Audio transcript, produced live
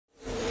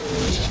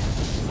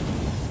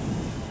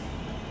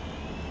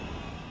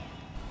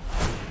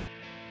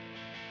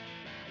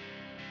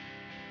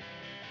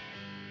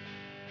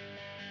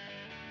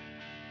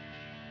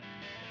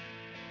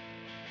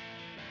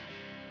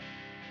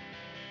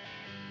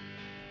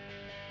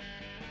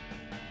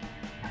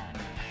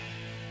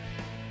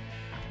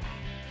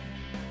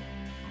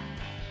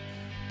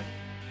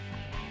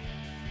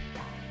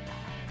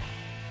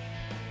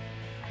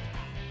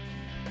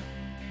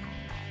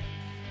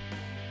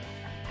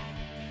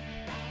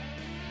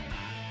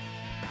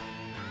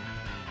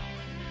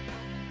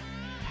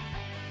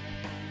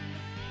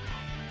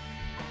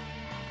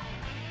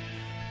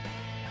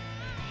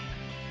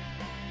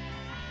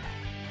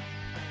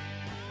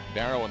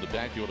Barrow in the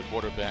backfield, a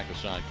quarterback,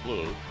 Hassan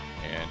Klug.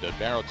 And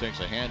Barrow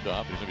takes a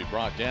handoff. He's going to be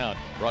brought down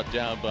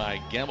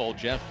by Gemmel,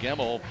 Jeff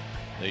Gemmel,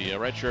 the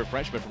redshirt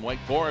freshman from Wake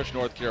Forest,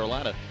 North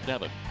Carolina.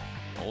 7.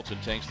 Olson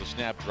takes the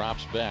snap,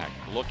 drops back,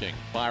 looking,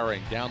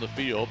 firing down the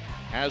field,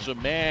 has a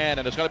man,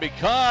 and it's going to be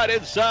caught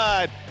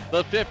inside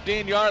the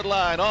 15-yard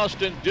line.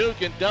 Austin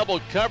Duke in double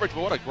coverage,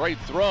 but what a great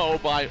throw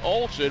by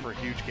Olson for a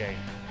huge gain.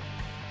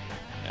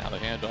 Now the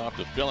handoff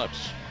to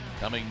Phillips,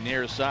 coming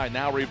near side,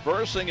 now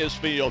reversing his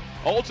field.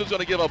 Olson's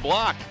going to give a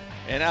block,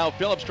 and now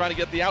Phillips trying to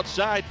get the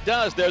outside.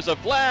 There's a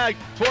flag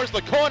towards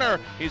the corner.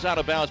 He's out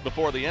of bounds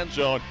before the end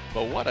zone,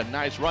 but what a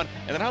nice run.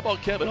 And then how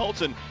about Kevin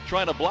Olson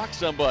trying to block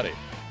somebody?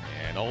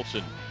 And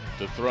Olson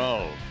to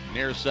throw,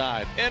 near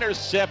side,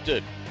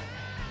 intercepted.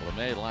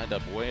 LeMay lined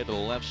up way to the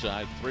left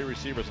side, 3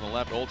 receivers on the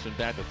left. Olson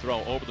back to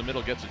throw, over the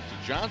middle, gets it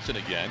to Johnson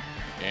again,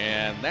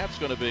 and that's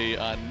going to be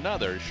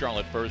another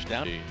Charlotte first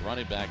down. The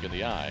running back in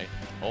the eye.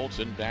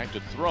 Olson back to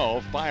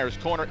throw, fires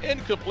corner,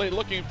 incomplete,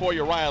 looking for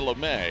Uriah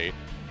LeMay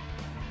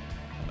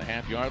on the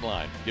half-yard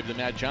line. Give to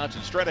Matt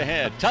Johnson, straight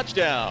ahead,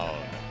 touchdown.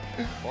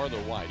 Arthur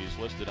White, he's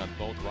listed on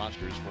both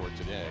rosters for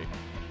today.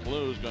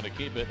 Klug's going to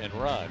keep it and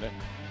run,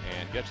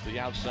 and gets to the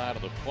outside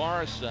of the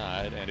far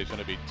side, and he's going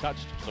to be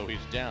touched, so he's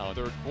down.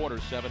 Third quarter,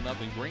 7-0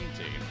 Green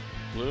team.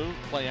 Klug,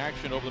 play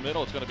action over the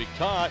middle. It's going to be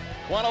caught.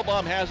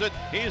 Quattlebaum has it.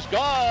 He's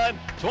gone.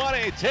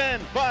 20, 10,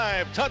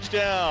 5,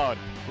 touchdown.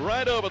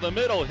 Right over the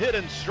middle, hit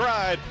in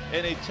stride,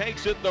 and he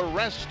takes it the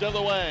rest of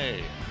the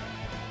way.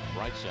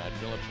 Right side,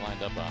 Phillips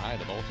lined up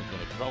behind him. Olson's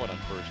going to throw it on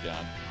first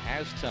down.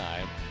 Has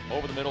time.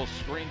 Over the middle,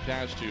 screen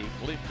pass to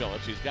Khalif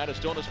Phillips. He's got it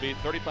still on his feet,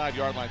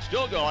 35-yard line,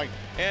 still going,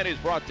 and he's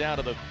brought down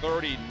to the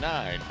 39.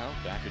 Now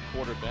back at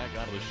quarterback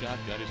out of the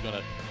shotgun. He's going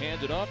to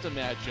hand it off to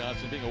Matt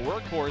Johnson, being a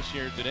workhorse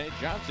here today.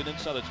 Johnson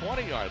inside the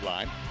 20-yard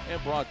line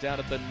and brought down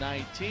at the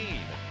 19.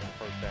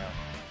 First down.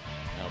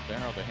 Now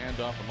Barrow, the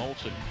handoff from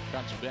Olson,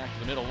 cuts back to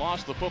the middle,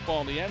 lost the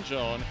football in the end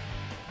zone,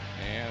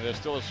 and there's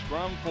still a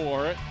scrum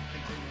for it.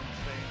 Continuing to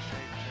stay in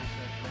shape, chase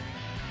that green.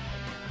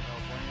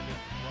 Brandon,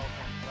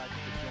 welcome. Glad you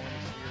could join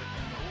us here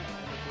in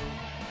the booth.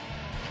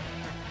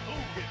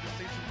 Ooh, get to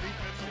see some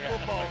defensive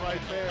football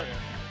right there.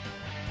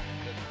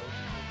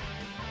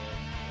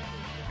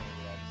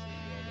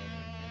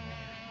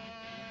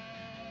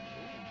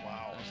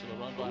 Wow. Nice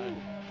little run by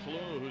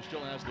Klug, who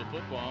still has the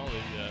football.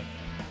 The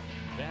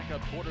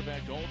backup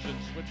quarterback Olson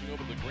switching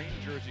over to the green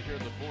jersey here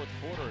in the fourth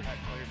quarter. I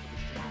played for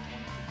this team in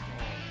 2016.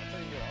 I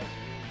tell you what, I was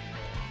really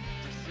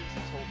just since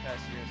this whole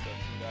past year and stuff,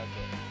 some guys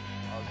that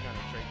I was kind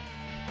of trading.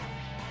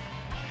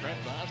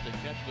 Trent Bostic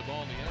catches the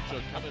ball in the end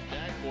zone, coming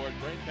back for it.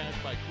 Great pass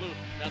by Klug.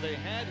 Now they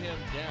had him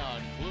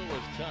down. Klug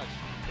was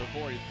touched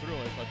before he threw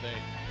it, but they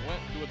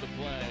went through the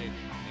play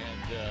and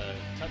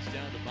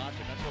touchdown to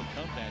Bostic. That's what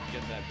comeback to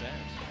get that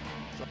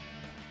pass.